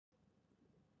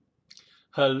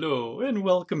Hello and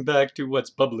welcome back to What's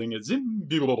Bubbling at ZIM.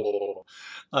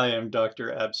 I am Dr.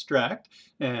 Abstract,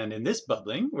 and in this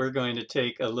bubbling we're going to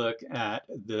take a look at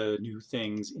the new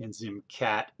things in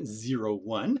ZimCat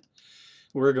 01.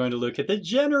 We're going to look at the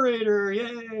generator.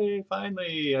 Yay,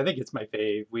 finally. I think it's my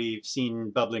fave. We've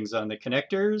seen bubblings on the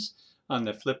connectors, on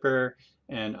the flipper,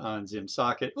 and on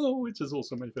ZimSocket. Oh, which is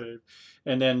also my fave.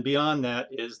 And then beyond that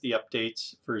is the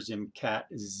updates for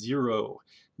ZimCat 0.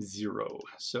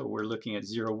 So we're looking at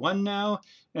 01 now,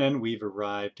 and we've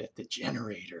arrived at the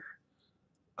generator.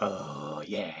 Oh,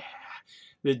 yeah.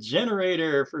 The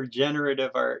generator for generative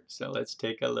art. So let's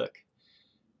take a look.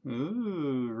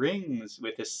 Ooh, rings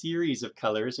with a series of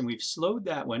colors, and we've slowed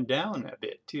that one down a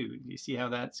bit too. You see how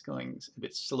that's going a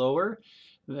bit slower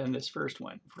than this first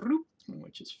one,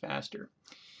 which is faster.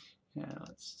 Now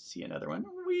let's see another one.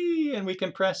 Whee! And we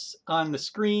can press on the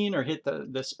screen or hit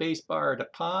the space bar to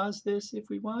pause this if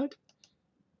we want.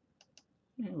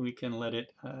 And we can let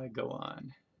it go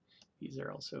on. These are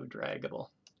also draggable.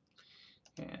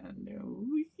 And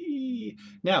whee!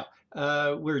 Now,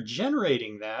 we're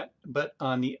generating that, but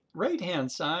on the right-hand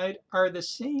side are the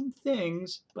same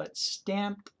things, but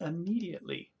stamped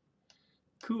immediately.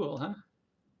 Cool, huh?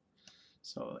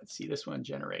 So let's see this one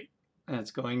generate. And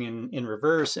it's going in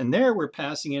reverse. And there we're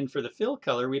passing in for the fill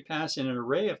color. We pass in an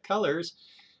array of colors,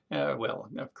 well,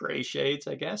 of gray shades,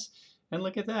 I guess. And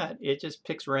look at that. It just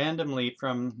picks randomly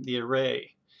from the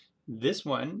array. This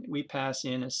one, we pass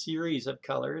in a series of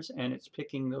colors, and it's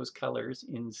picking those colors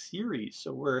in series.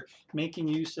 So we're making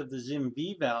use of the ZIM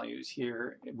V values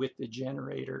here with the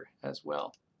generator as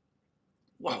well.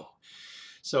 Whoa!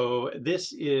 So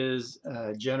this is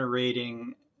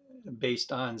generating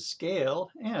based on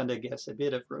scale and I guess a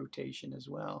bit of rotation as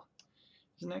well.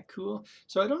 Isn't that cool?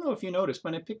 So I don't know if you noticed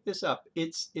when I picked this up,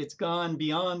 it's gone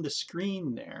beyond the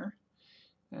screen there.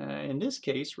 In this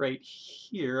case, right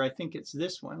here, I think it's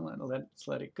this one. Let's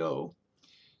let it go.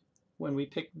 When we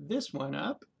pick this one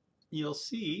up, you'll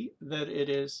see that it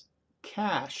is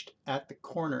cached at the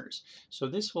corners. So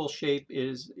this whole shape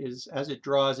is as it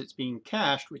draws, it's being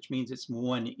cached, which means it's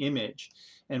one image.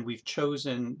 And we've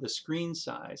chosen the screen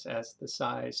size as the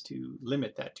size to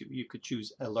limit that to. You could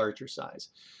choose a larger size,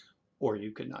 or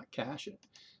you could not cache it.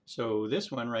 So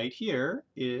this one right here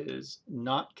is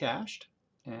not cached,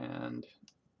 and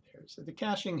so the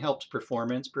caching helps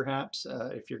performance, perhaps,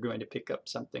 if you're going to pick up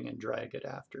something and drag it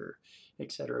after,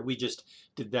 etc. We just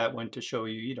did that one to show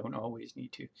you don't always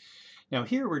need to. Now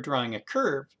here we're drawing a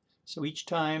curve. So each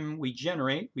time we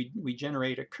generate, we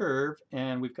generate a curve,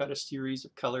 and we've got a series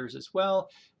of colors as well.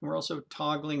 And we're also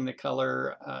toggling the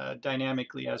color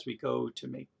dynamically as we go to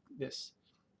make this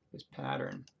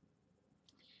pattern.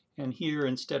 And here,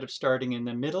 instead of starting in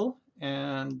the middle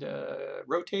and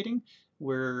rotating,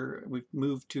 we've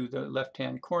moved to the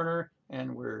left-hand corner,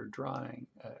 and we're drawing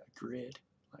a grid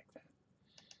like that.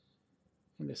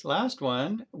 And this last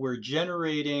one, we're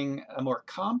generating a more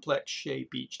complex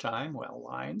shape each time, well,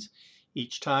 lines,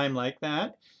 each time like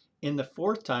that. In the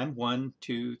fourth time, 1,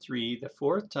 2, 3, the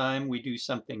fourth time we do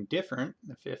something different,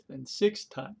 the fifth and sixth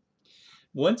time.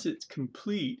 Once it's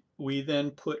complete, we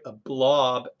then put a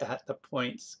blob at the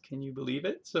points. Can you believe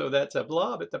it? So that's a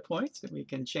blob at the points, and we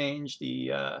can change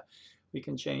the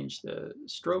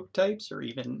stroke types or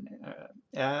even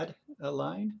add a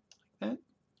line like that.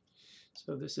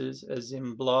 So this is a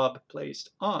ZIM blob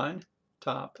placed on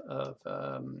top of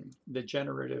the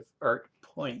generative art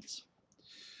points.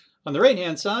 On the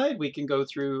right-hand side, we can go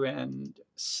through and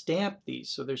stamp these.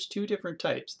 So there's two different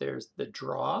types. There's the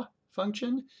draw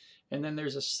function, and then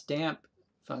there's a stamp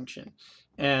function.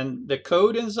 And the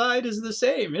code inside is the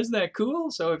same. Isn't that cool?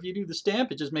 So if you do the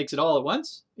stamp, it just makes it all at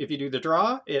once. If you do the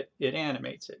draw, it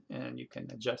animates it, and you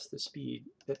can adjust the speed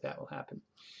that will happen.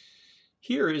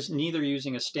 Here is neither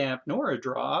using a stamp nor a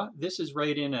draw. This is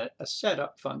right in a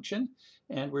setup function,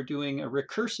 and we're doing a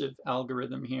recursive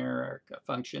algorithm here, or a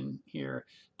function here,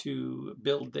 to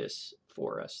build this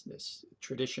for us, this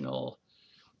traditional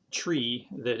tree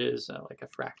that is like a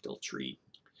fractal tree.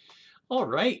 All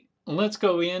right, let's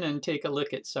go in and take a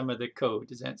look at some of the code.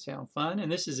 Does that sound fun?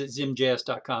 And this is at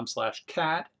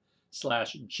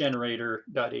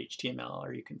zimjs.com/cat/generator.html,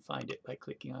 or you can find it by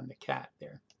clicking on the cat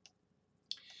there.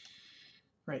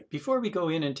 Right, before we go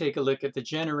in and take a look at the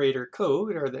generator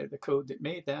code, or the code that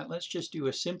made that, let's just do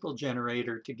a simple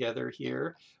generator together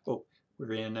here. Oh,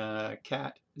 we're in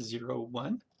cat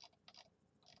 01.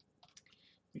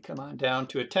 We come on down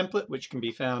to a template, which can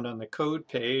be found on the code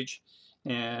page.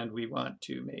 And we want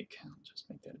to make, I'll just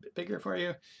make that a bit bigger for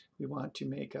you. We want to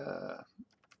make a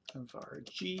var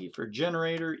g for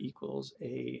generator equals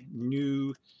a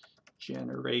new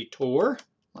generator,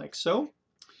 like so.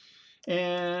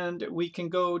 And we can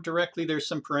go directly, there's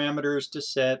some parameters to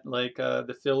set, like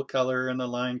the fill color and the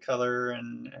line color,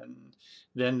 and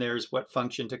then there's what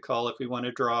function to call if we want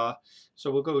to draw.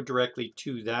 So we'll go directly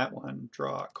to that one,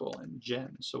 draw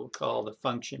 :gen. So we'll call the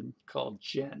function called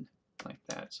gen, like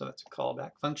that. So that's a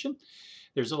callback function.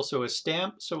 There's also a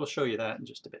stamp, so we'll show you that in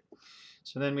just a bit.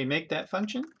 So then we make that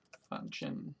function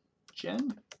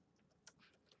gen.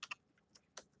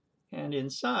 And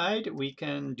inside, we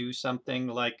can do something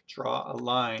like draw a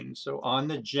line. So on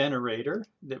the generator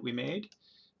that we made,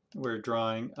 we're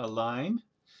drawing a line.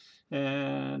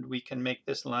 And we can make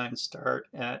this line start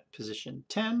at position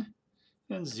 10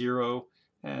 and 0.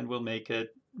 And we'll make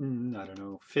it, I don't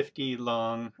know, 50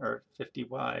 long or 50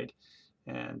 wide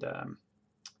and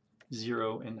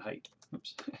 0 in height.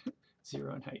 Oops,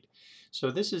 0 in height.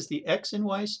 So this is the X and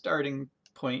Y starting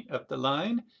point of the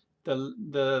line. The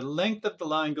length of the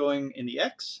line going in the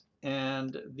X,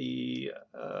 and the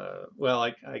well,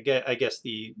 I guess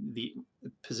the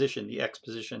position, the X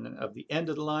position of the end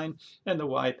of the line, and the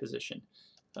Y position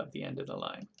of the end of the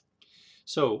line.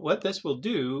 So what this will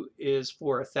do is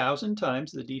for 1,000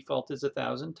 times, the default is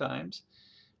 1,000 times.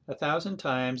 1,000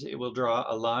 times it will draw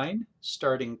a line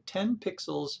starting 10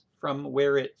 pixels from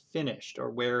where it finished or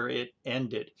where it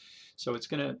ended. So it's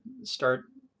going to start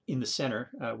in the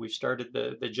center. We've started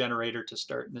the generator to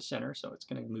start in the center, so it's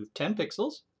going to move 10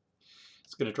 pixels.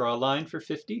 It's going to draw a line for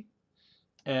 50,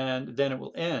 and then it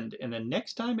will end. And then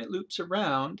next time it loops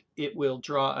around, it will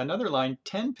draw another line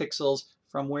 10 pixels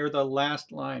from where the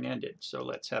last line ended. So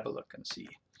let's have a look and see.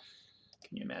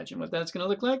 Can you imagine what that's going to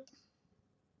look like?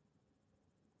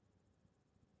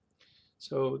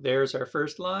 So there's our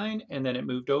first line, and then it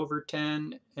moved over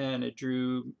 10, and it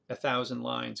drew 1,000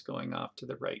 lines going off to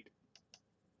the right.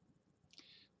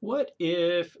 What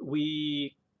if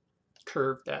we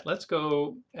curve that? Let's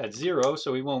go at 0,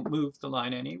 so we won't move the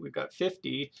line any. We've got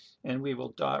 50, and we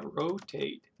will dot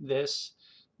rotate this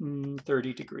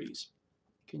 30 degrees.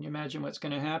 Can you imagine what's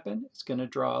going to happen? It's going to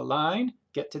draw a line,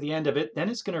 get to the end of it, then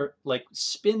it's going to like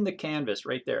spin the canvas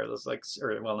right there. It's like,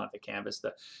 or well, not the canvas,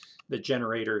 the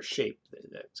generator shape.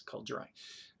 That's called drawing.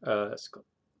 It's called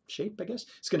shape, I guess.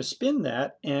 It's going to spin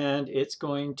that, and it's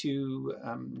going to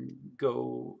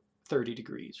go 30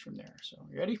 degrees from there. So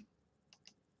you ready?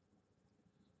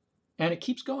 And it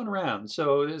keeps going around.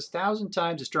 So there's 1,000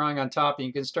 times it's drawing on top, and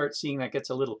you can start seeing that gets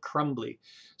a little crumbly.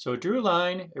 So it drew a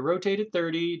line, it rotated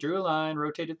 30, drew a line,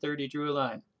 rotated 30, drew a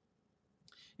line,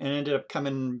 and ended up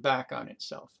coming back on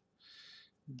itself.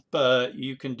 But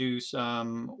you can do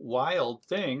some wild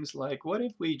things, like what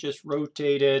if we just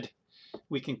rotated,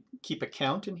 we can keep a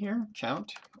count in here,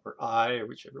 count, or I, or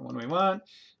whichever one we want,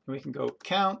 and we can go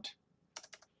count.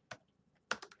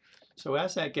 So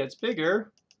as that gets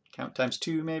bigger, count times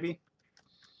 2 maybe.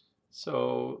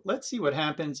 So let's see what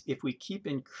happens if we keep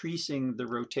increasing the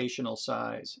rotational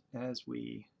size as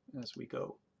we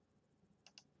go.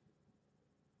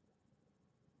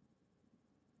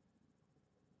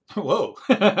 Whoa,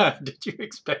 did you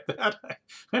expect that?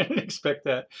 I didn't expect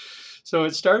that. So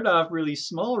it started off really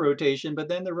small rotation, but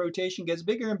then the rotation gets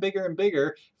bigger and bigger and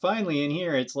bigger. Finally in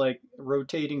here, it's like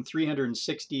rotating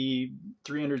 360,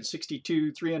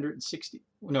 362, 360.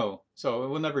 No, so it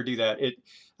will never do that.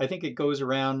 I think it goes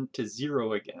around to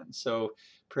 0 again. So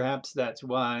perhaps that's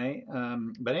why.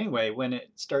 But anyway, when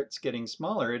it starts getting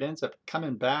smaller, it ends up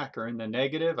coming back, or in the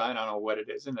negative. I don't know what it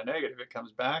is. In the negative, it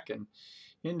comes back and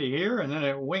into here, and then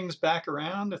it wings back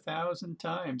around 1,000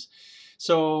 times.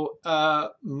 So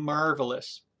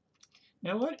marvelous.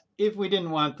 Now what if we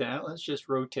didn't want that? Let's just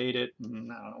rotate it, I don't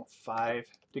know, 5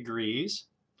 degrees.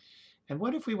 And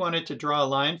what if we wanted to draw a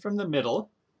line from the middle,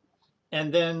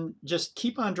 and then just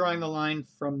keep on drawing the line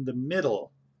from the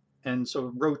middle, and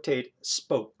so rotate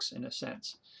spokes in a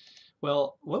sense?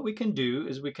 Well, what we can do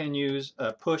is we can use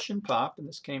a push and pop, and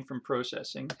this came from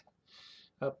processing.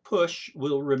 A push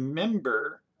will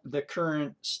remember the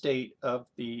current state of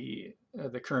the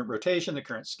current rotation, the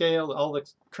current scale, all the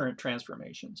current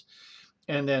transformations.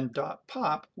 And then dot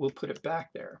pop will put it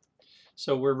back there.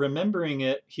 So we're remembering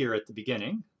it here at the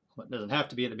beginning. Well, it doesn't have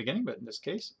to be at the beginning, but in this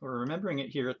case, we're remembering it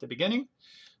here at the beginning.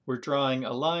 We're drawing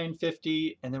a line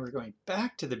 50, and then we're going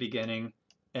back to the beginning,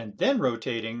 and then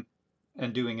rotating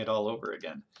and doing it all over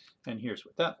again. And here's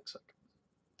what that looks like.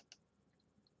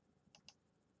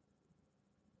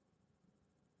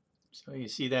 So you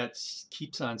see that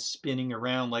keeps on spinning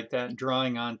around like that,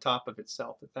 drawing on top of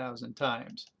itself 1,000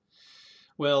 times.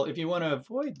 Well, if you want to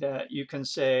avoid that, you can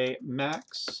say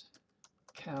max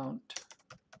count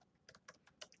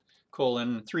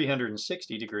colon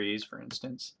 360 degrees, for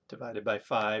instance, divided by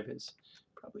 5 is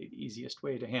probably the easiest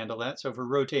way to handle that. So if we're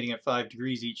rotating at 5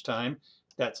 degrees each time,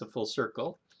 That's a full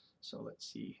circle. So let's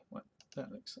see what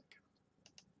that looks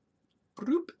like.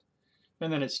 Bloop.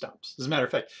 And then it stops. As a matter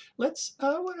of fact, let's,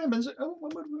 what happens,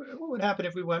 what would happen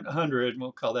if we went 100, and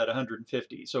we'll call that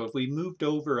 150. So if we moved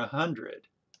over 100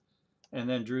 and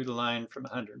then drew the line from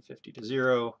 150 to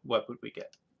 0, what would we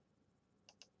get?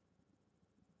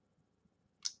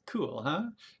 Cool, huh?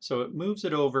 So it moves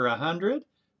it over 100,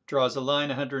 draws a line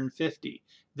 150.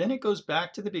 Then it goes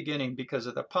back to the beginning because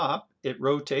of the pop. It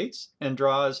rotates and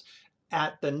draws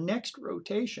at the next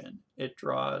rotation. It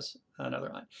draws another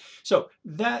line. So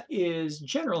that is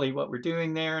generally what we're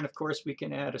doing there. And of course, we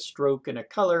can add a stroke and a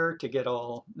color to get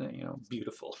all,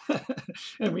 beautiful.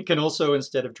 And we can also,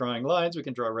 instead of drawing lines, we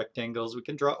can draw rectangles. We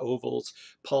can draw ovals,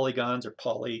 polygons or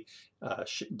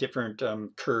different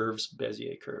curves,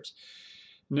 Bezier curves.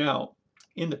 Now,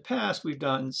 in the past, we've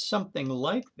done something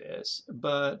like this,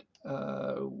 but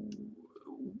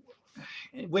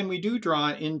when we do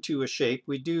draw into a shape,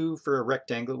 we do for a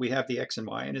rectangle, we have the X and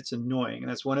Y, and it's annoying. And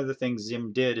that's one of the things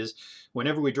ZIM did is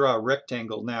whenever we draw a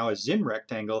rectangle now, a ZIM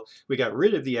rectangle, we got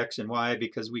rid of the X and Y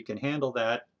because we can handle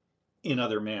that in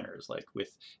other manners, like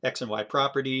with X and Y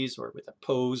properties or with a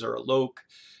pose or a loc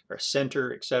or a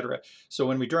center, etc. So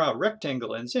when we draw a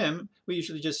rectangle in ZIM, we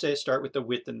usually just say start with the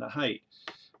width and the height.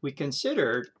 We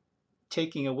considered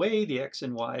taking away the X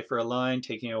and Y for a line,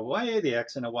 taking away the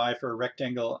X and a Y for a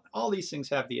rectangle. All these things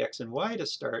have the X and Y to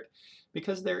start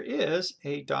because there is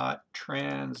a dot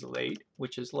translate,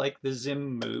 which is like the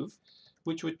ZIM move,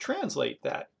 which would translate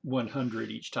that 100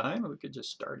 each time. We could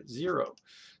just start at 0.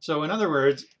 So in other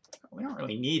words, we don't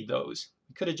really need those.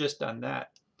 We could have just done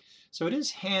that. So it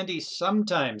is handy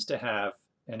sometimes to have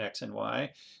an X and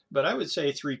Y, but I would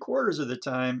say 3/4 of the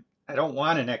time, I don't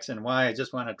want an X and Y. I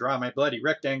just want to draw my bloody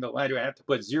rectangle. Why do I have to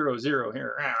put 0, 0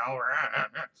 here?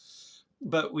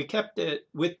 But we kept it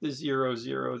with the 0,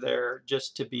 0 there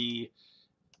just to be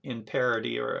in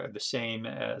parity or the same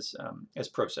as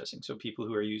processing. So people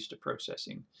who are used to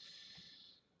processing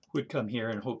would come here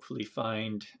and hopefully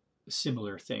find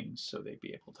similar things so they'd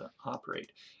be able to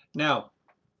operate. Now,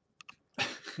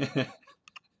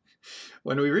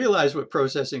 when we realized what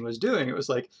processing was doing, it was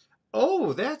like,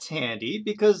 oh, that's handy,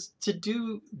 because to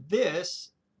do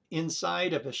this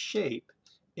inside of a shape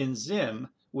in ZIM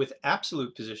with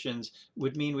absolute positions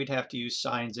would mean we'd have to use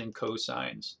sines and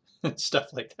cosines and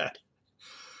stuff like that.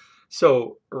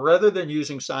 So rather than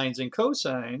using sines and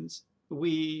cosines,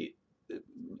 we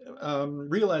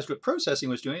realized what processing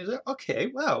was doing. Is that,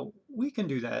 okay, wow, we can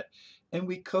do that. And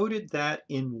we coded that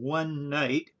in one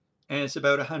night, and it's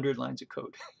about 100 lines of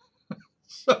code.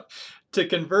 So to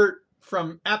convert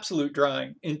from absolute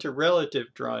drawing into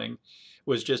relative drawing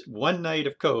was just one night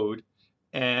of code,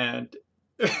 and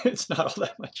it's not all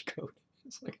that much code.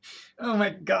 It's like, oh my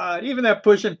God, even that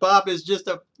push and pop is just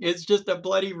a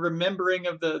bloody remembering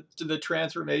of the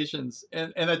transformations,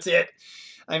 and that's it.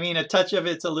 I mean, a touch of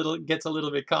it's gets a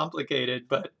little bit complicated,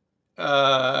 but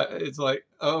it's like,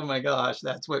 oh my gosh,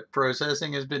 that's what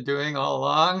processing has been doing all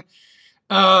along.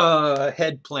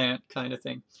 Head plant kind of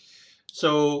thing.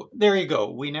 So there you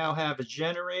go. We now have a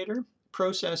generator.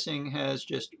 Processing has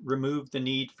just removed the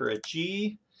need for a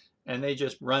G, and they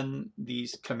just run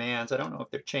these commands. I don't know if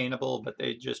they're chainable, but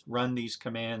they just run these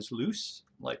commands loose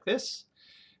like this.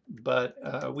 But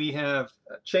we have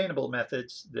chainable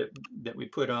methods that we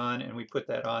put on, and we put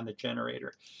that on the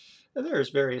generator. There's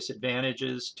various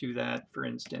advantages to that. For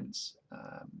instance,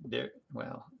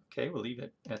 okay, we'll leave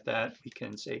it at that. We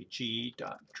can say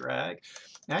g.drag.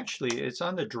 Actually, it's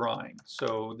on the drawing.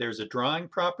 So there's a drawing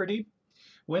property.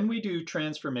 When we do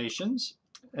transformations,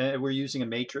 we're using a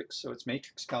matrix, so it's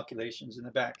matrix calculations in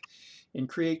the back. In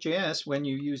Create.js, when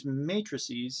you use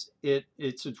matrices,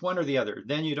 it's one or the other.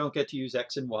 Then you don't get to use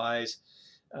X and Y's.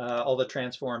 All the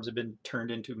transforms have been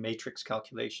turned into matrix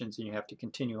calculations, and you have to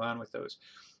continue on with those.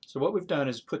 So what we've done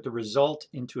is put the result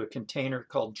into a container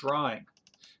called drawing,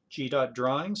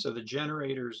 g.drawing. So the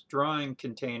generator's drawing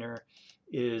container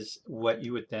is what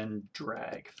you would then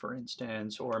drag, for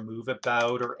instance, or move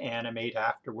about or animate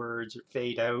afterwards, or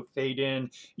fade out, fade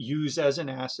in, use as an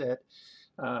asset.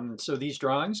 So these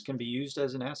drawings can be used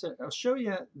as an asset. I'll show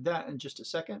you that in just a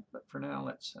second, but for now,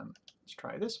 let's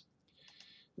try this.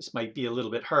 This might be a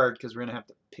little bit hard because we're going to have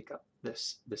to pick up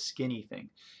the skinny thing.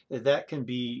 That can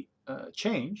be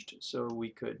changed, so we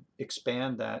could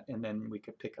expand that, and then we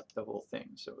could pick up the whole thing.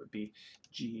 So it would be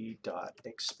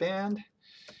g.expand.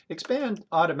 Expand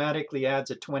automatically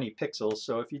adds a 20 pixels,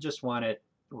 so if you just want it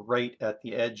right at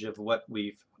the edge of what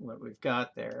we've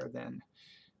got there, then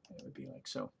it would be like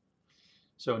so.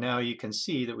 So now you can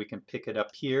see that we can pick it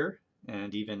up here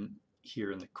and even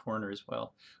here in the corner as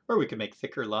well. Or we can make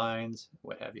thicker lines,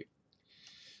 what have you.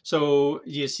 So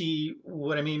you see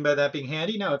what I mean by that being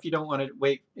handy? Now, if you don't want to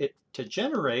wait it to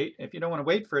generate, if you don't want to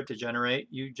wait for it to generate,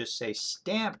 you just say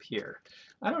stamp here.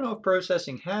 I don't know if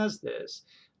processing has this,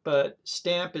 but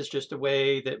stamp is just a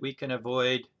way that we can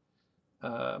avoid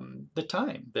the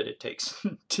time that it takes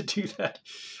to do that.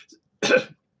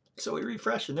 So we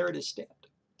refresh, and there it is stamped.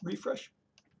 Refresh,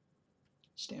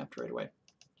 stamped right away.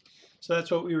 So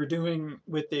that's what we were doing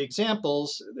with the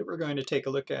examples that we're going to take a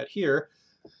look at here.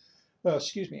 Oh,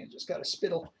 excuse me, I just got a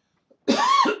spittle.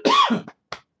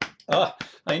 Oh,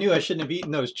 I knew I shouldn't have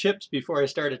eaten those chips before I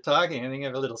started talking. I think I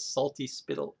have a little salty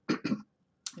spittle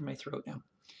in my throat now.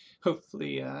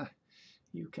 Hopefully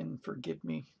you can forgive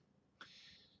me.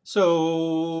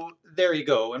 So there you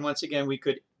go. And once again, we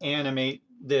could animate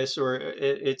this, or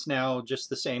it's now just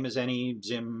the same as any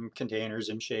ZIM container,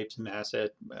 ZIM shapes, ZIM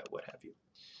asset, what have you.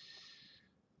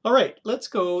 All right, let's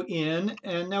go in,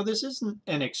 and now this isn't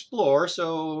an explore,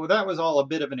 so that was all a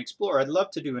bit of an explore. I'd love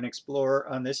to do an explore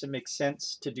on this. It makes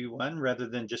sense to do one rather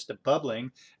than just a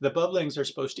bubbling. The bubblings are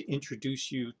supposed to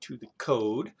introduce you to the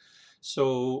code.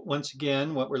 So once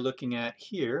again, what we're looking at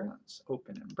here, let's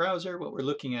open in browser, what we're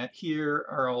looking at here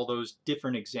are all those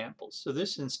different examples. So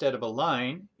this, instead of a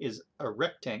line, is a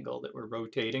rectangle that we're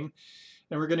rotating.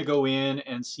 And we're going to go in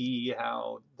and see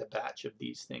how the batch of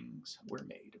these things were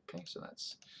made. Okay, so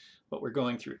that's what we're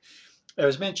going through. I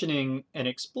was mentioning an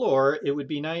explore. It would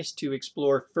be nice to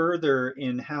explore further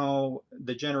in how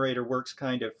the generator works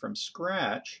kind of from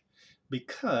scratch,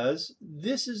 because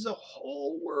this is a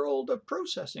whole world of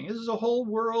processing. This is a whole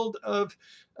world of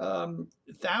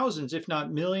thousands, if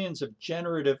not millions, of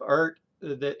generative art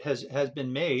that has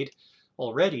been made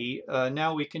already.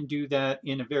 Now we can do that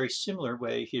in a very similar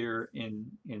way here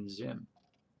in ZIM.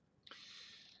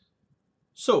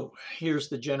 So here's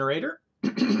the generator.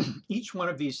 Each one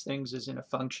of these things is in a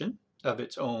function of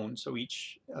its own. So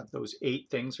each of those 8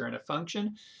 things are in a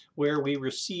function where we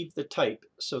receive the type.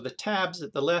 So the tabs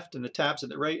at the left and the tabs at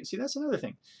the right, see, that's another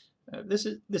thing. This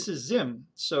is ZIM.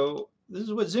 So this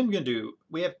is what ZIM can do.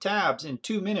 We have tabs. In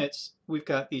 2 minutes, we've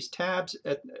got these tabs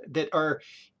that are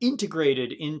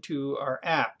integrated into our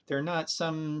app. They're not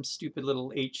some stupid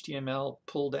little HTML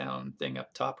pull-down thing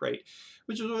up top right,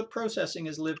 which is what processing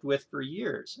has lived with for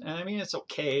years. And I mean, it's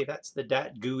okay. That's the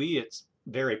DAT GUI. It's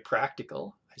very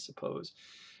practical, I suppose.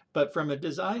 But from a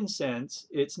design sense,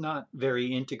 it's not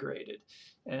very integrated.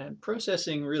 And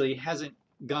processing really hasn't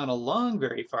gone along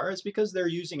very far. It's because they're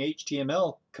using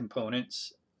HTML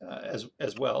components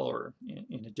as well, or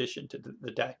in addition to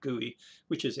the DAT GUI,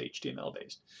 which is HTML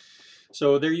based.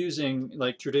 So they're using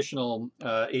like traditional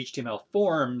HTML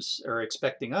forms, or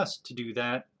expecting us to do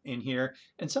that in here.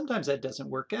 And sometimes that doesn't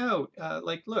work out.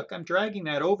 Like, look, I'm dragging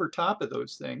that over top of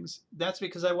those things. That's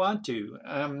because I want to.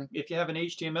 If you have an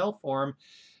HTML form,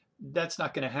 that's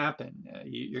not going to happen.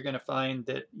 You're going to find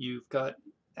that you've got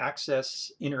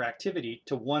access interactivity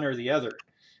to one or the other,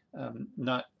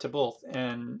 not to both.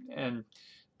 And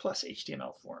plus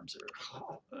HTML forms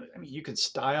are, I mean, you can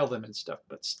style them and stuff,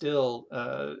 but still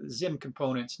ZIM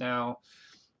components now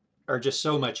are just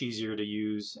so much easier to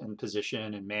use and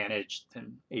position and manage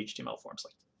than HTML forms,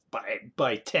 like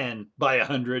by 10, by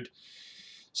 100.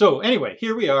 So anyway,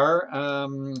 here we are,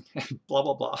 blah,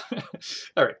 blah, blah.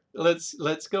 All right,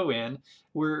 let's go in.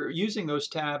 We're using those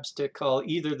tabs to call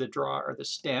either the draw or the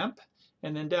stamp.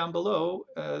 And then down below,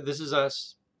 this is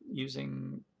us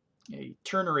using a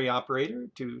ternary operator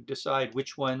to decide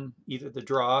which one, either the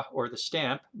draw or the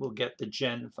stamp, will get the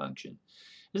gen function.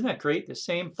 Isn't that great? The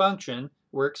same function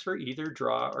works for either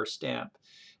draw or stamp.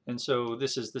 And so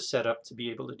this is the setup to be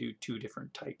able to do 2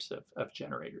 different types of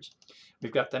generators.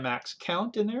 We've got the max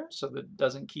count in there, so that it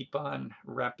doesn't keep on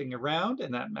wrapping around,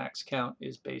 and that max count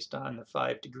is based on the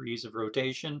 5 degrees of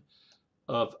rotation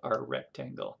of our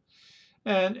rectangle.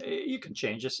 And you can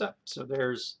change this up. So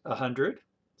there's 100.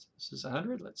 This is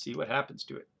 100. Let's see what happens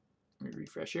to it. Let me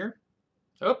refresh here.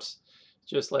 Oops,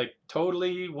 just like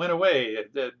totally went away.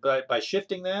 By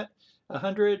shifting that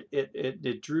 100,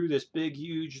 it drew this big,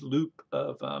 huge loop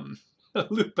of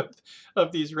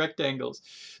these rectangles.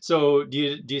 So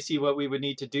do you see what we would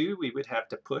need to do? We would have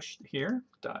to push here,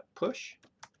 dot push,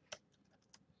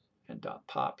 and dot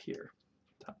pop here,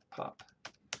 dot pop.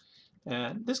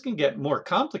 And this can get more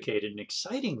complicated and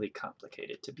excitingly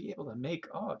complicated to be able to make,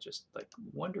 oh, just like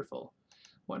wonderful,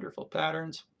 wonderful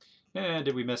patterns. And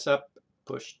did we mess up?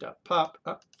 Push, dot, pop.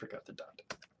 Oh, forgot the dot.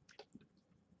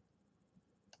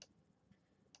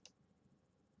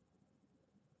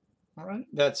 All right,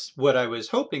 that's what I was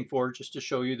hoping for, just to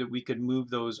show you that we could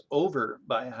move those over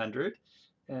by 100.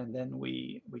 And then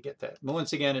we get that.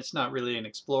 Once again, it's not really an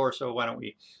explore, so why don't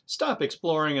we stop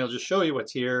exploring, and I'll just show you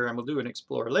what's here, and we'll do an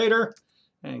explore later.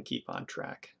 and keep on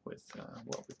track with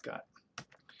what we've got.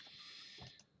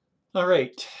 All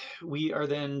right, we are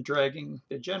then dragging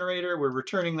the generator. We're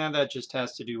returning that. That just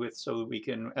has to do with so we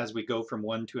can, as we go from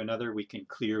one to another, we can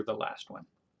clear the last one.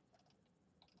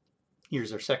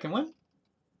 Here's our second one.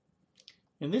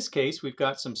 In this case, we've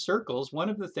got some circles. One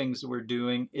of the things that we're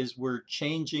doing is we're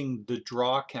changing the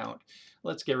draw count.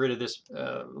 Let's get rid of this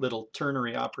little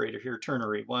ternary operator here.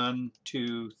 Ternary, 1,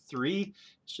 2, 3.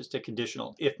 It's just a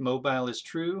conditional. If mobile is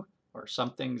true or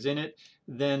something's in it,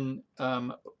 then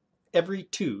every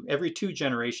two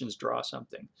generations draw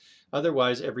something.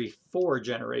 Otherwise, every 4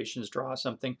 generations draw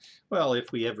something. Well,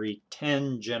 if we every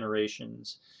 10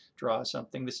 generations draw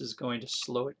something, this is going to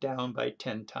slow it down by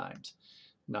 10 times.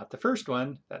 Not the first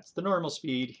one, that's the normal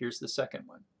speed. Here's the second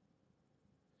one.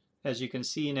 As you can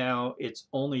see now, it's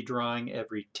only drawing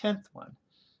every 10th one.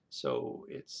 So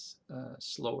it's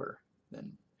slower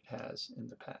than it has in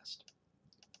the past.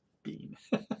 Been,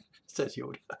 says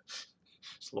Yoda.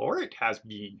 Slower it has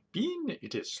been. Been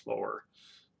it is slower.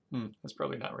 That's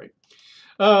probably not right.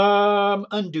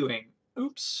 Undoing.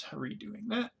 Oops, redoing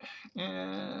that.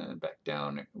 And back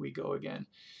down we go again.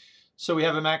 So we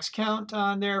have a max count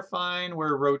on there, fine.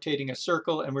 We're rotating a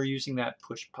circle and we're using that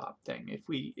push pop thing. If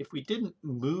we didn't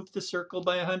move the circle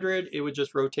by 100, it would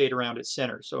just rotate around its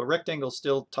center. So a rectangle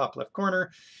still top left corner,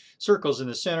 circle's in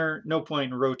the center. No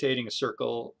point in rotating a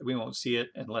circle. We won't see it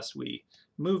unless we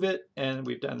move it, and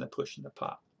we've done the push and the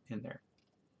pop in there.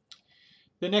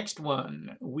 The next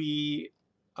one, we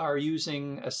are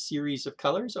using a series of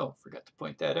colors. Oh, forgot to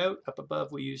point that out. Up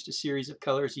above, we used a series of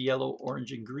colors, yellow,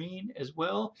 orange, and green as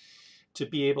well. To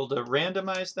be able to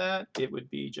randomize that, it would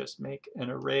be just make an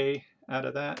array out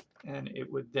of that, and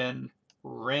it would then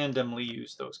randomly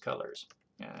use those colors.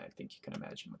 I think you can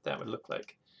imagine what that would look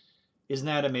like. Isn't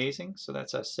that amazing? So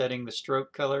that's us setting the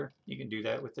stroke color. You can do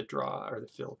that with the draw or the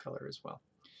fill color as well.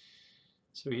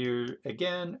 So here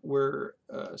again, we're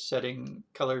setting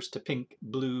colors to pink,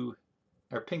 blue,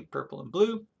 or pink, purple, and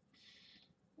blue.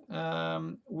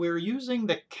 We're using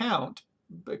the count,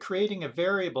 creating a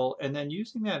variable, and then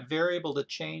using that variable to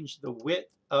change the width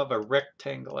of a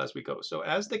rectangle as we go. So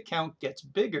as the count gets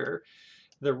bigger,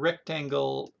 the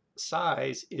rectangle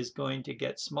size is going to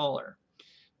get smaller.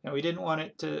 Now we didn't want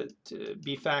it to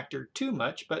be factored too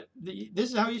much, but this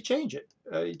is how you change it.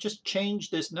 You just change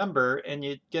this number and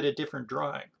you get a different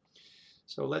drawing.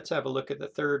 So let's have a look at the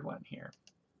third one here.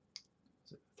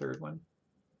 Is it the third one?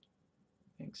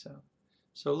 I think so.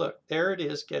 So look, there it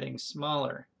is getting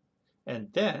smaller. And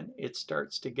then it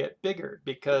starts to get bigger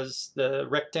because the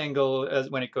rectangle,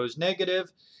 when it goes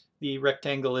negative, the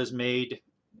rectangle is made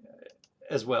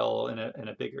as well in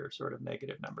a bigger sort of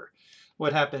negative number.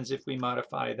 What happens if we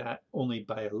modify that only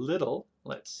by a little?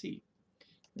 Let's see.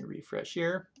 Let me refresh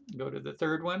here, go to the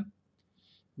third one.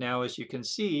 Now, as you can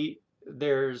see,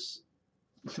 there's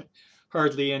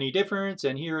hardly any difference,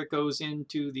 and here it goes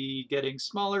into the getting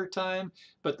smaller time,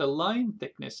 but the line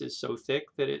thickness is so thick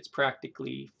that it's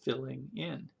practically filling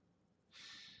in.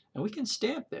 And we can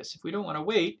stamp this. If we don't want to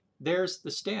wait, there's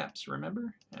the stamps,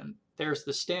 remember? And there's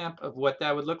the stamp of what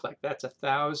that would look like. That's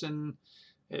 1,000.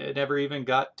 It never even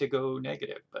got to go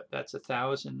negative, but that's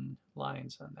 1,000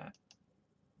 lines on that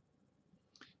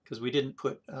because we didn't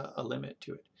put a limit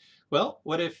to it. Well,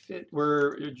 what if it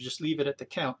were just leave it at the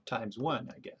count times 1,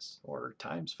 I guess, or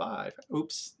times 5.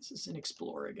 Oops, this is an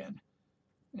Explorer again.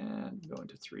 And go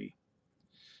into 3.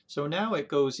 So now it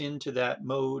goes into that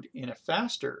mode in a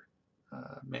faster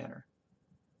manner.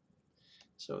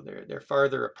 So they're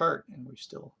farther apart, and we've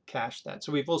still cached that.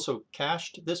 So we've also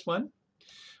cached this one,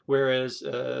 whereas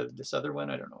this other one,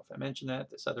 I don't know if I mentioned that,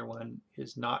 this other one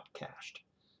is not cached.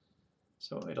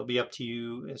 So it'll be up to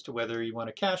you as to whether you want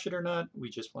to cache it or not.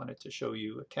 We just wanted to show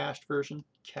you a cached version.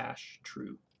 Cache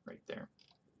true right there.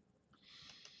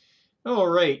 All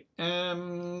right,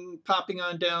 popping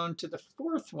on down to the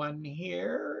fourth one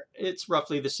here. It's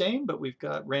roughly the same, but we've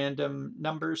got random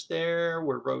numbers there.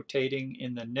 We're rotating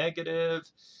in the negative,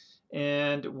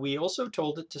 and we also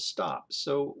told it to stop.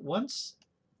 So once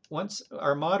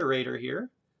our moderator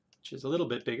here, which is a little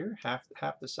bit bigger,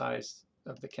 half the size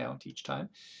of the count each time,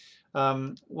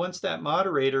 once that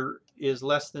moderator is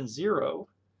less than 0,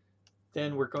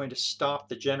 then we're going to stop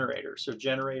the generator. So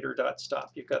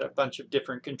generator.stop. You've got a bunch of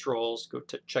different controls. Go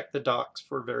to check the docs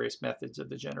for various methods of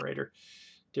the generator.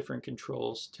 Different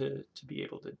controls to be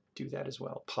able to do that as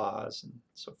well. Pause and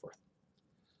so forth.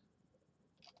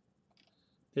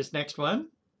 This next one,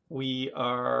 we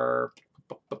are,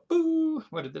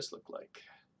 what did this look like?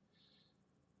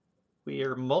 We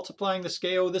are multiplying the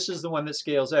scale. This is the one that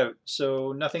scales out,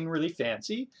 so nothing really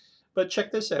fancy. But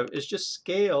check this out. It's just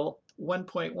scale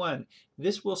 1.1.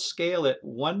 This will scale at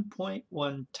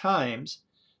 1.1 times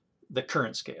the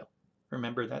current scale.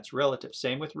 Remember, that's relative.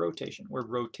 Same with rotation. We're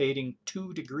rotating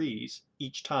 2 degrees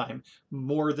each time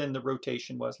more than the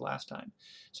rotation was last time.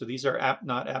 So these are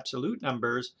not absolute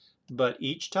numbers, but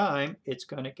each time it's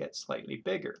going to get slightly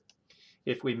bigger.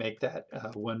 If we make that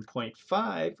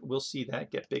 1.5, we'll see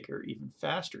that get bigger even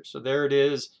faster. So there it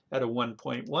is at a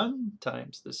 1.1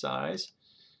 times the size.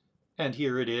 And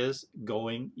here it is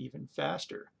going even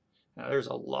faster. Now there's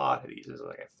a lot of these. There's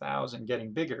like 1,000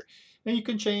 getting bigger. And you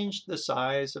can change the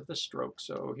size of the stroke.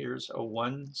 So here's a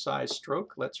 1 size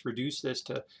stroke. Let's reduce this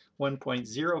to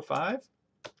 1.05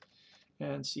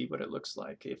 and see what it looks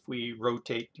like. If we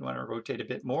rotate, you want to rotate a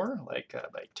bit more, like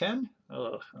by 10?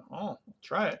 Oh,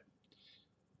 try it.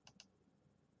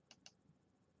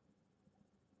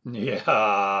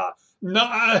 Yeah,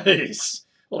 nice!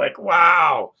 Like,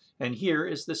 wow! And here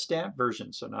is the stamp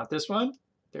version. So not this one,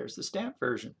 there's the stamp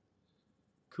version.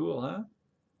 Cool, huh?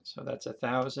 So that's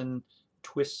 1,000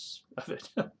 twists of it.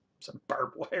 Some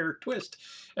barbed wire twist.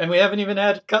 And we haven't even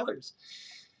added colors.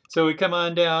 So we come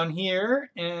on down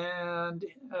here and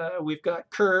we've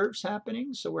got curves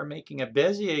happening. So we're making a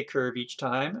Bezier curve each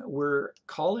time. We're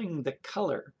calling the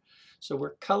color. So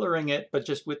we're coloring it, but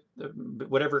just with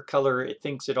whatever color it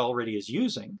thinks it already is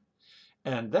using.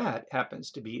 And that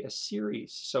happens to be a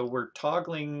series. So we're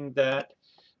toggling that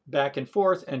back and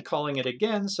forth and calling it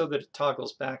again so that it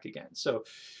toggles back again. So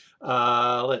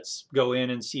let's go in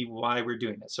and see why we're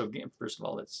doing it. So again, first of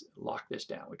all, let's lock this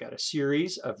down. We got a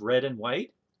series of red and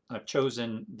white. I've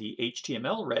chosen the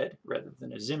HTML red rather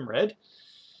than a ZIM red.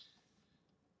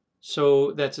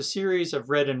 So that's a series of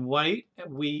red and white.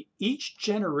 Each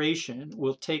generation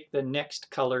will take the next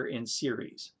color in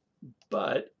series.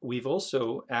 But we've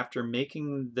also, after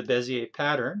making the Bezier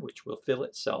pattern, which will fill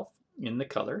itself in the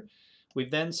color,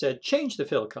 we've then said change the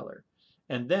fill color.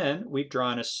 And then we've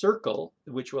drawn a circle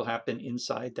which will happen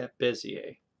inside that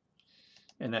Bezier.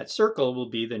 And that circle will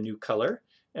be the new color.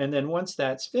 And then once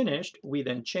that's finished, we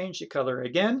then change the color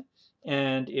again,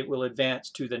 and it will advance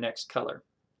to the next color.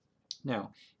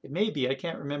 Now, it may be, I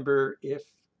can't remember if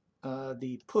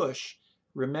the push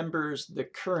remembers the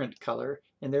current color,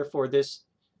 and therefore this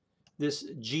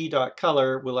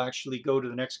g.color will actually go to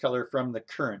the next color from the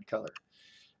current color.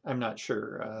 I'm not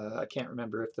sure. I can't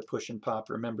remember if the push and pop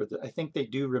remember I think they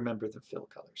do remember the fill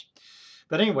colors.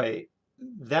 But anyway,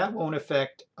 that won't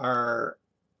affect our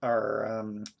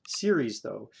series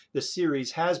though. The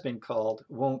series has been called,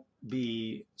 won't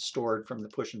be stored from the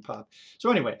push and pop.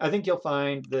 So anyway, I think you'll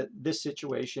find that this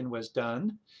situation was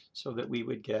done so that we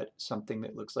would get something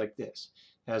that looks like this.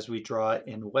 As we draw it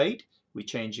in white, we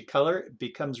change the color, it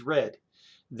becomes red.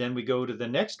 Then we go to the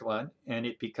next one and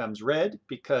it becomes red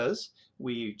because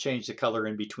we change the color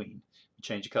in between. We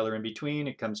change the color in between,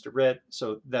 it comes to red.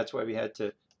 So that's why we had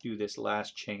to do this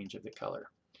last change of the color.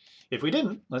 If we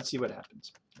didn't, let's see what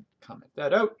happens. Comment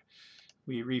that out.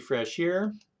 We refresh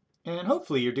here and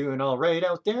hopefully you're doing all right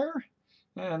out there.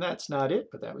 And that's not it,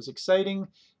 but that was exciting.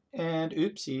 And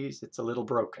oopsies, it's a little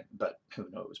broken, but who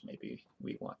knows, maybe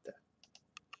we want that.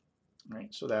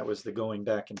 Right, so that was the going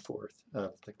back and forth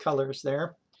of the colors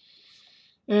there.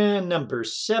 And number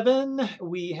 7,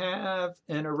 we have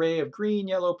an array of green,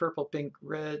 yellow, purple, pink,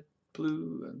 red,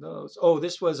 blue, and those. Oh,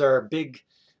 this was our big,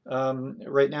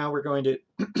 right now we're going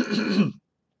to,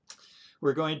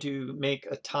 we're going to make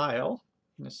a tile,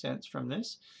 in a sense, from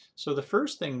this. So the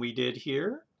first thing we did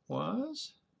here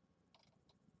was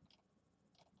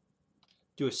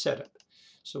do a setup.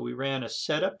 So we ran a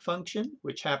setup function,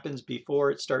 which happens before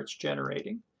it starts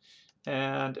generating.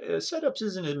 And setups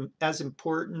isn't as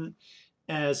important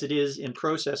as it is in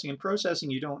processing. In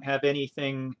processing, you don't have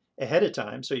anything ahead of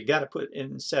time, so you got to put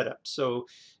in setup. So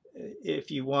if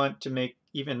you want to make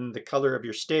even the color of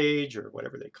your stage or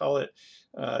whatever they call it,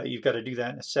 you've got to do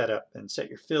that in a setup and set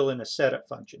your fill in a setup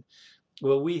function.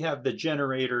 Well, we have the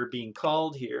generator being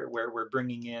called here where we're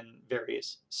bringing in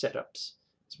various setups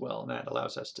as well, and that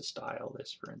allows us to style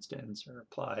this, for instance, or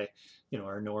apply,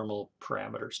 our normal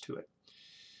parameters to it.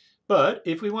 But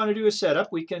if we want to do a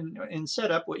setup, we can, in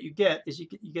setup, what you get is you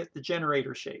get the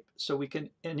generator shape. So we can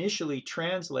initially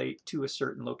translate to a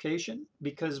certain location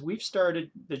because we've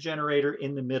started the generator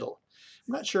in the middle.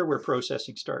 I'm not sure where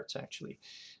processing starts, actually.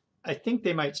 I think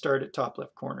they might start at top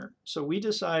left corner. So we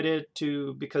decided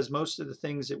to, because most of the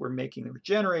things that we're making that we're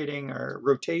generating are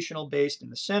rotational based in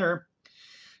the center,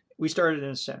 we started in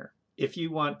the center. If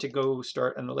you want to go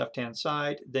start on the left-hand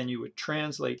side, then you would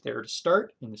translate there to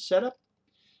start in the setup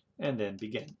and then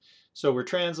begin. So we're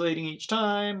translating each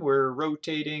time, we're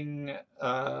rotating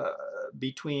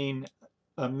between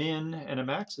a min and a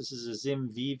max. This is a ZIM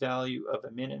V value of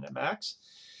a min and a max.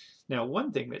 Now,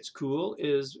 one thing that's cool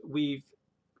is we've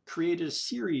created a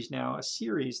series now, a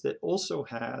series that also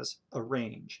has a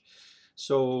range.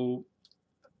 So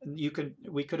we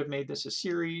could have made this a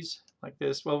series like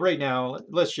this. Well, right now,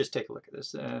 let's just take a look at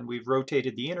this. And we've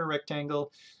rotated the inner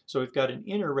rectangle. So we've got an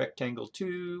inner rectangle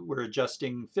too. We're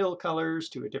adjusting fill colors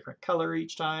to a different color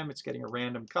each time. It's getting a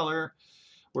random color.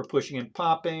 We're pushing and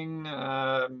popping.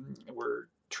 We're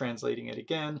translating it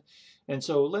again. And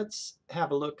so let's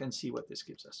have a look and see what this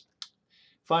gives us.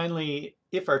 Finally,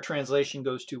 if our translation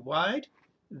goes too wide,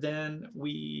 then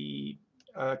we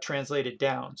translate it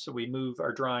down. So we move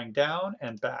our drawing down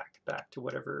and back to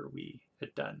whatever we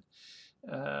had done.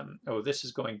 Oh, this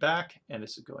is going back and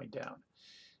this is going down.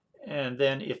 And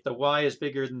then if the Y is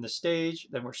bigger than the stage,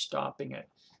 then we're stopping it.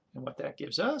 And what that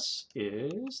gives us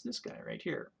is this guy right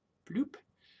here. Bloop.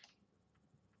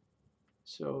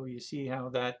 So you see how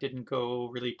that didn't go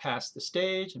really past the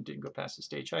stage and didn't go past the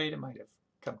stage height. It might have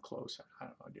come close. I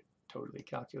don't know, I didn't totally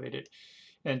calculate it.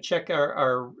 And check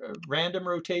our random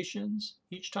rotations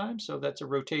each time. So that's a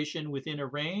rotation within a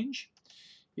range.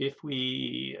 If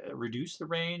we reduce the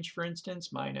range, for instance,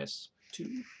 -2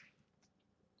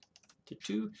 to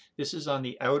 2, this is on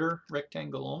the outer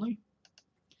rectangle only.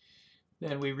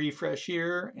 Then we refresh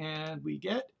here and we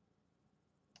get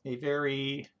a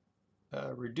very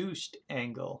reduced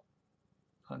angle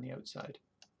on the outside.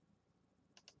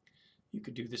 You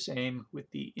could do the same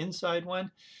with the inside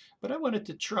one, but I wanted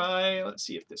to try, let's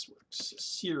see if this works, a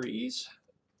series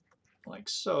like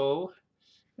so,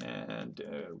 and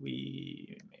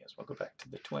we may as well go back to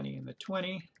the 20 and the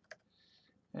 20,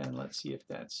 and let's see if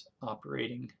that's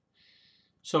operating.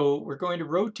 So we're going to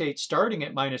rotate starting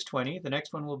at -20. The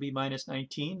next one will be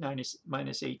 -19, -18. As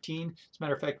a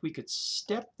matter of fact, we could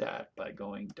step that by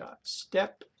going dot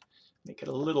step, make it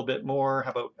a little bit more.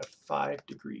 How about 5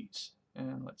 degrees?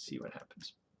 And let's see what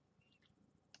happens.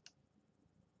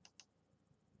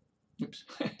 Oops.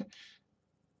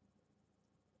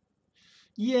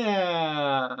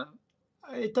 Yeah,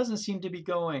 it doesn't seem to be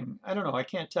going. I don't know. I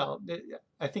can't tell.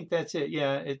 I think that's it.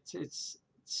 Yeah, it's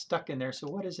stuck in there. So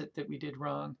what is it that we did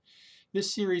wrong?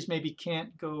 This series maybe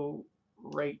can't go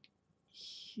right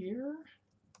here.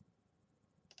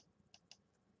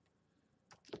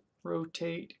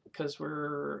 Rotate, because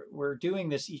we're doing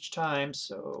this each time.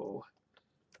 So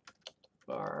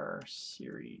var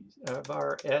series,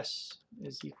 var s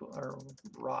is equal, or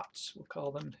rots we'll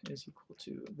call them, is equal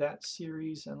to that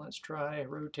series, and let's try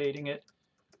rotating it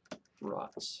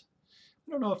rots.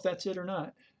 I don't know if that's it or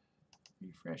not.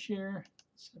 Refresh here.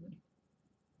 70.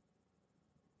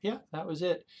 Yeah, that was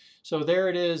it. So there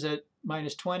it is at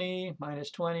 -20,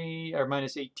 -20, or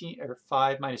 -18, or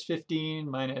 5, -15,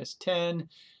 -10,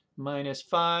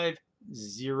 -5,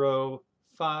 0,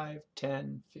 5,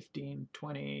 10, 15,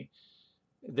 20.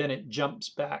 Then it jumps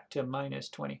back to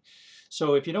 -20.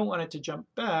 So if you don't want it to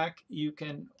jump back, you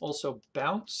can also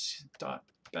bounce, dot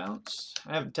bounce.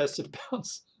 I haven't tested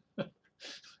bounce.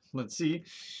 Let's see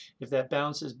if that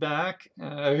bounces back.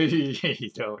 I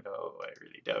don't know. I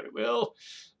really doubt it will.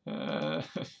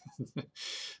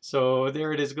 So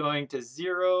there it is going to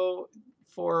 0,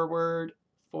 forward,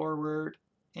 forward,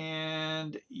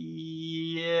 and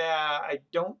yeah, I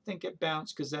don't think it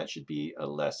bounced because that should be a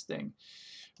less thing.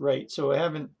 Right, so I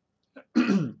haven't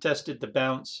tested the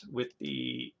bounce with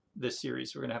the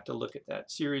series. We're going to have to look at that.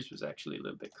 Series was actually a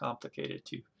little bit complicated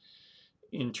to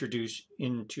introduce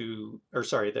into, or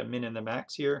sorry, the min and the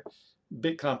max here, a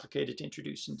bit complicated to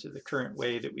introduce into the current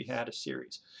way that we had a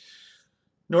series.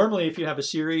 Normally, if you have a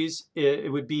series,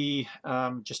 it would be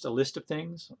just a list of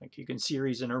things. Like you can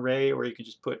series an array, or you can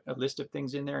just put a list of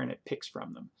things in there and it picks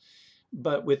from them.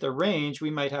 But with a range,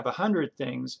 we might have 100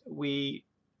 things.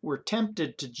 We're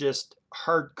tempted to just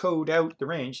hard code out the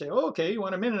range, say, oh, okay, you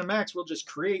want a min and a max, we'll just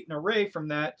create an array from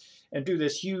that and do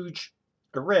this huge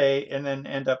array and then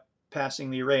end up passing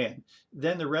the array in.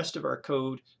 Then the rest of our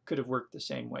code could have worked the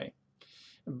same way.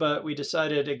 But we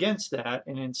decided against that,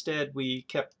 and instead we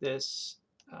kept this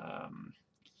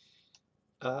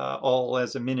all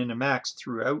as a min and a max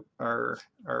throughout our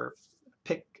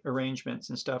pick arrangements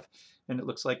and stuff, and it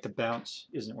looks like the bounce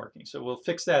isn't working. So we'll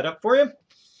fix that up for you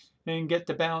and get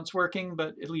the bounce working,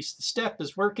 but at least the step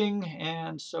is working,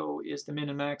 and so is the min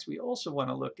and max. We also want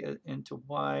to look into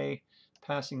why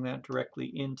passing that directly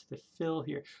into the fill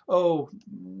here. Oh,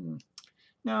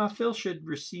 now fill should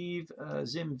receive a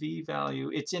ZIM V value.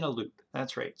 It's in a loop,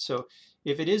 that's right. So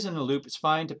if it is in a loop, it's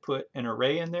fine to put an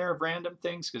array in there of random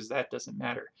things because that doesn't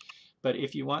matter. But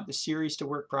if you want the series to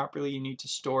work properly, you need to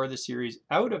store the series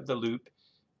out of the loop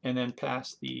and then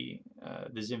pass the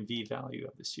ZIM v value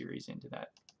of the series into that.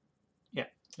 Yeah,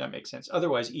 that makes sense.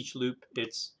 Otherwise, each loop,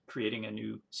 it's creating a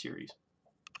new series.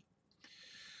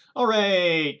 All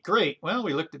right, great. Well,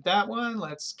 we looked at that one.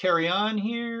 Let's carry on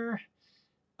here.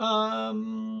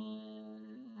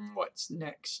 What's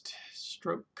next?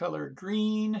 Stroke color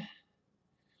green.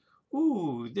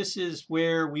 Ooh, this is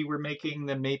where we were making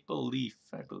the maple leaf,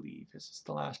 I believe. This is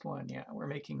the last one. Yeah, we're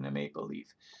making the maple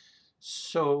leaf.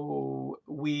 So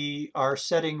we are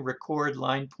setting record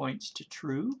line points to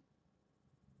true.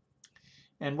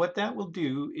 And what that will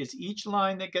do is each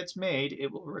line that gets made,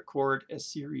 it will record a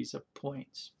series of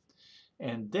points.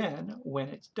 And then when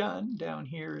it's done, down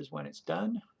here is when it's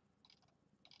done.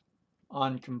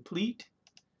 On complete,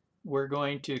 we're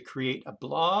going to create a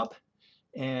blob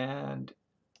and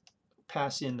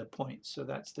pass in the points. So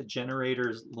that's the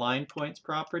generator's line points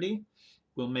property.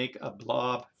 We'll make a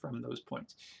blob from those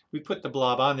points. We put the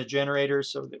blob on the generator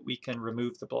so that we can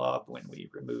remove the blob when we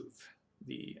remove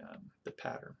the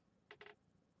pattern.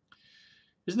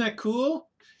 Isn't that cool?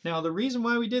 Now the reason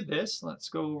why we did this, let's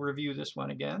go review this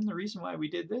one again. The reason why we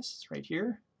did this is right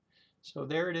here. So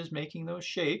there it is, making those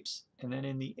shapes, and then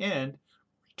in the end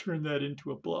we turn that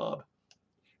into a blob.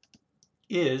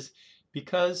 Is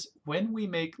because when we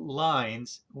make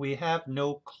lines, we have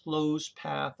no closed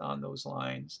path on those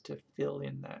lines to fill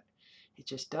in that. It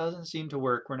just doesn't seem to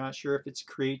work. We're not sure if it's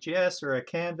Create.js or a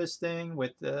Canvas thing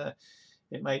with the,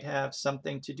 it might have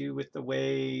something to do with the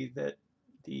way that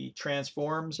the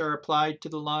transforms are applied to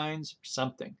the lines,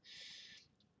 something.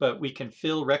 But we can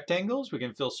fill rectangles, we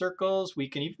can fill circles, we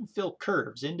can even fill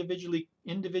curves,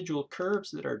 individual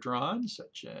curves that are drawn,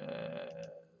 such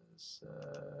as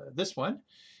this one.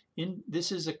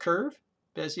 This is a curve,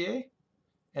 Bezier,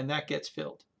 and that gets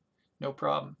filled. No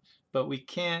problem. But we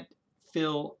can't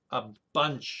fill a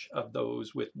bunch of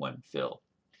those with one fill.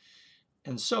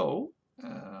 And so,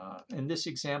 in this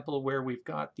example where we've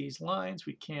got these lines,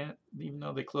 we can't, even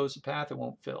though they close the path, it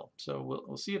won't fill. So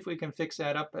we'll see if we can fix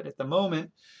that up. But at the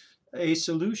moment, a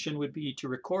solution would be to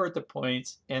record the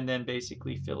points and then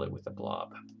basically fill it with a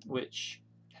blob, which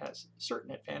has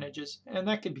certain advantages, and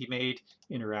that can be made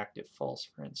interactive false,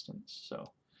 for instance.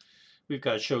 So we've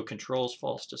got show controls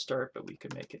false to start, but we can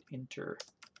make it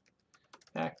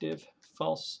interactive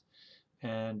false,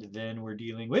 and then we're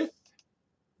dealing with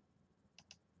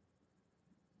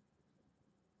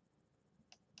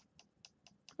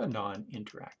a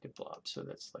non-interactive blob. So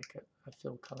that's like a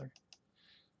fill color.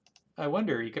 I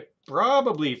wonder, you could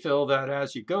probably fill that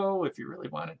as you go if you really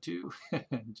wanted to.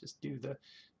 Just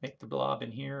make the blob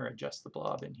in here, adjust the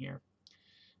blob in here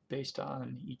based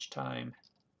on each time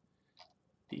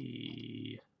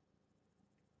the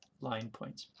line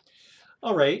points.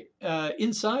 All right,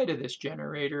 inside of this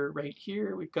generator right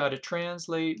here, we've got a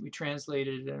translate. We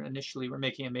translated it initially. We're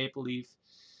making a maple leaf.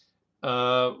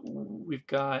 We've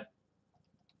got,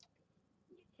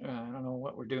 I don't know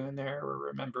what we're doing there. We're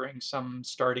remembering some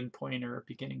starting point or a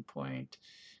beginning point.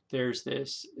 There's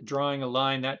this drawing a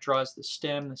line that draws the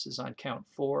stem. This is on count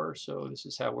 4. So this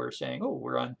is how we're saying, oh,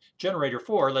 we're on generator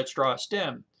 4. Let's draw a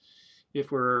stem. If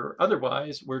we're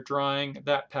otherwise, we're drawing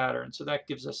that pattern. So that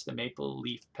gives us the maple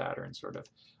leaf pattern, sort of.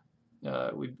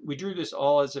 We drew this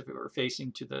all as if it were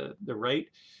facing to the right.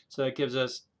 So that gives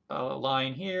us a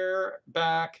line here,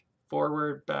 back,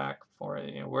 forward, back, forward,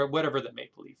 you know, whatever the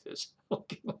maple leaf is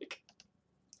looking like.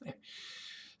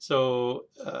 So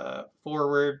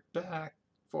forward, back,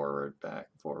 forward, back,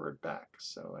 forward, back.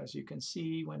 So as you can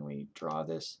see, when we draw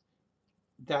this,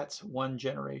 that's one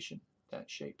generation, that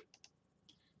shape.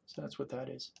 So that's what that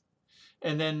is.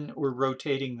 And then we're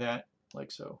rotating that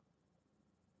like so.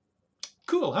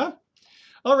 Cool, huh?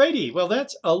 Alrighty, well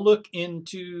that's a look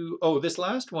into, oh, this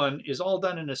last one is all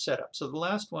done in a setup. So the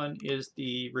last one is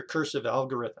the recursive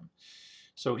algorithm.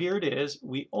 So here it is.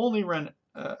 We only run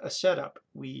a setup.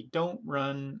 We don't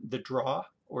run the draw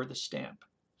or the stamp.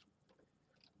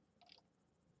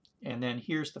 And then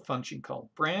here's the function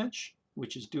called branch,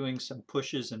 which is doing some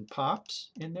pushes and pops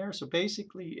in there. So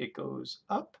basically it goes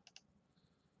up.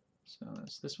 So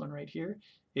that's this one right here.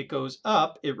 It goes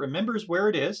up. It remembers where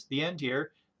it is, the end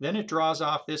here. Then it draws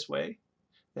off this way.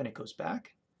 Then it goes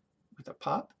back with a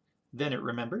pop. Then it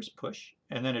remembers, push.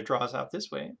 And then it draws off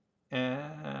this way.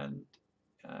 And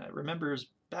it remembers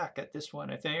back at this one,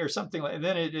 I think, or something like that. And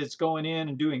then it is going in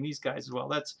and doing these guys as well.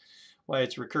 That's why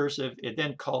it's recursive. It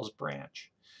then calls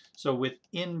branch. So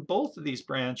within both of these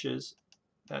branches,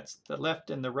 that's the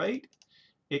left and the right,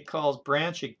 it calls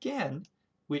branch again,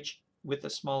 which with a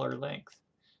smaller length.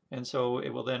 And so it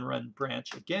will then run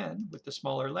branch again with the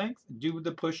smaller length, do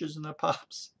the pushes and the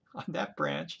pops on that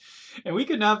branch, and we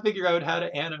could not figure out how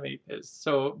to animate this.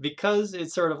 So because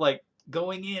it's sort of like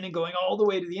going in and going all the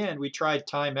way to the end, we tried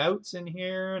timeouts in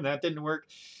here, and that didn't work.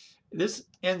 This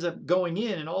ends up going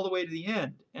in and all the way to the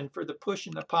end. And for the push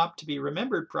and the pop to be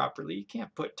remembered properly, you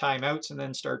can't put timeouts and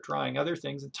then start drawing other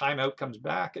things, and timeout comes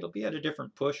back. It'll be at a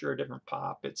different push or a different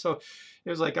pop. So it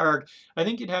was like, arg. I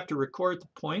think you'd have to record the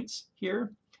points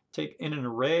here. Take in an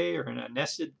array or in a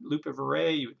nested loop of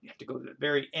array, you have to go to the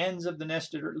very ends of the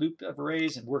nested loop of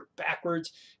arrays and work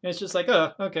backwards. And it's just like,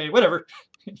 oh, okay, whatever.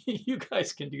 You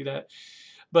guys can do that.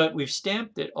 But we've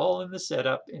stamped it all in the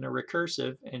setup in a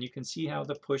recursive, and you can see how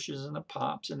the pushes and the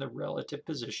pops and the relative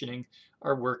positioning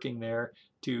are working there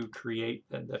to create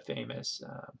the famous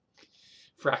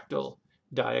fractal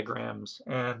diagrams.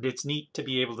 And it's neat to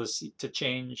be able to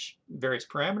change various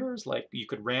parameters, like you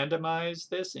could randomize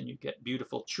this and you get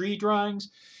beautiful tree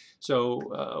drawings.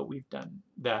 So we've done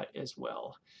that as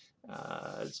well.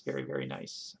 It's very, very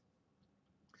nice.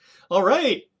 All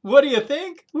right, what do you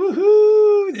think?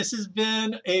 Woohoo! This has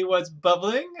been a What's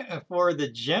Bubbling for the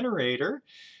generator.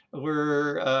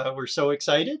 We're so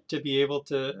excited to be able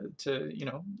to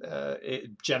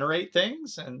generate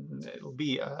things, and it'll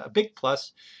be a big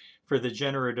plus for the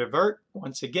generative art.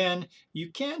 Once again, you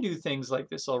can do things like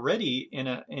this already in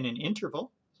an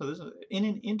interval. So this is in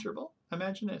an interval.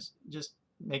 Imagine this: just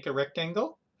make a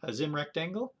rectangle, a ZIM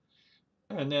rectangle.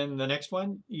 And then the next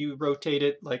one, you rotate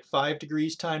it like 5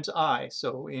 degrees times I.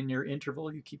 So in your interval,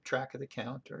 you keep track of the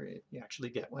count, or you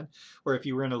actually get one. Or if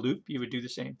you were in a loop, you would do the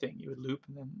same thing. You would loop,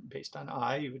 and then based on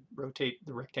I, you would rotate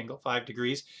the rectangle 5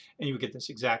 degrees, and you would get this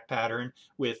exact pattern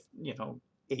with,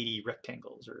 80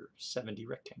 rectangles or 70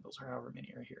 rectangles, or however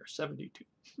many are here, 72.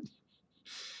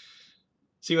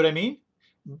 See what I mean?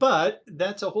 But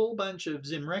that's a whole bunch of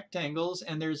ZIM rectangles,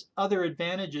 and there's other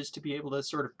advantages to be able to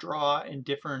sort of draw in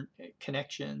different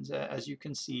connections, as you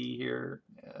can see here.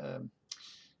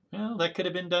 Well, that could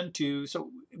have been done too.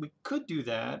 So we could do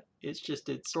that. It's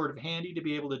sort of handy to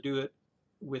be able to do it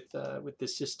with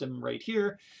this system right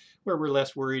here, where we're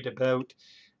less worried about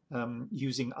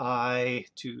using I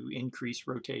to increase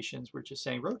rotations. We're just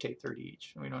saying rotate 30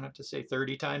 each. We don't have to say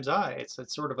 30 times I. It's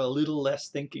sort of a little less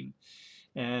thinking.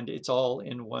 And it's all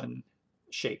in one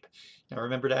shape. Now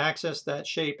remember, to access that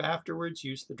shape afterwards,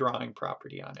 use the drawing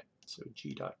property on it. So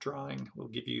g.drawing will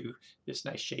give you this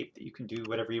nice shape that you can do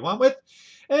whatever you want with.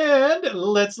 And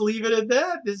let's leave it at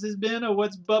that. This has been a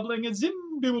What's Bubbling at Zim.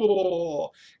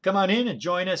 Come on in and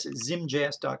join us at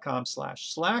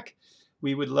zimjs.com/Slack.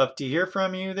 We would love to hear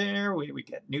from you there. We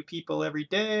get new people every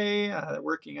day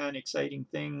working on exciting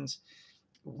things.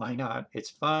 Why not? It's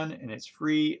fun and it's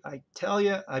free. I tell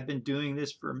you, I've been doing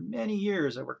this for many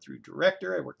years. I worked through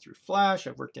Director, I worked through Flash,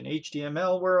 I've worked in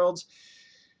HTML worlds.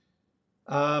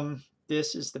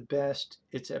 This is the best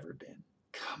it's ever been.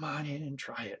 Come on in and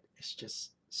try it. It's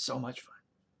just so much fun.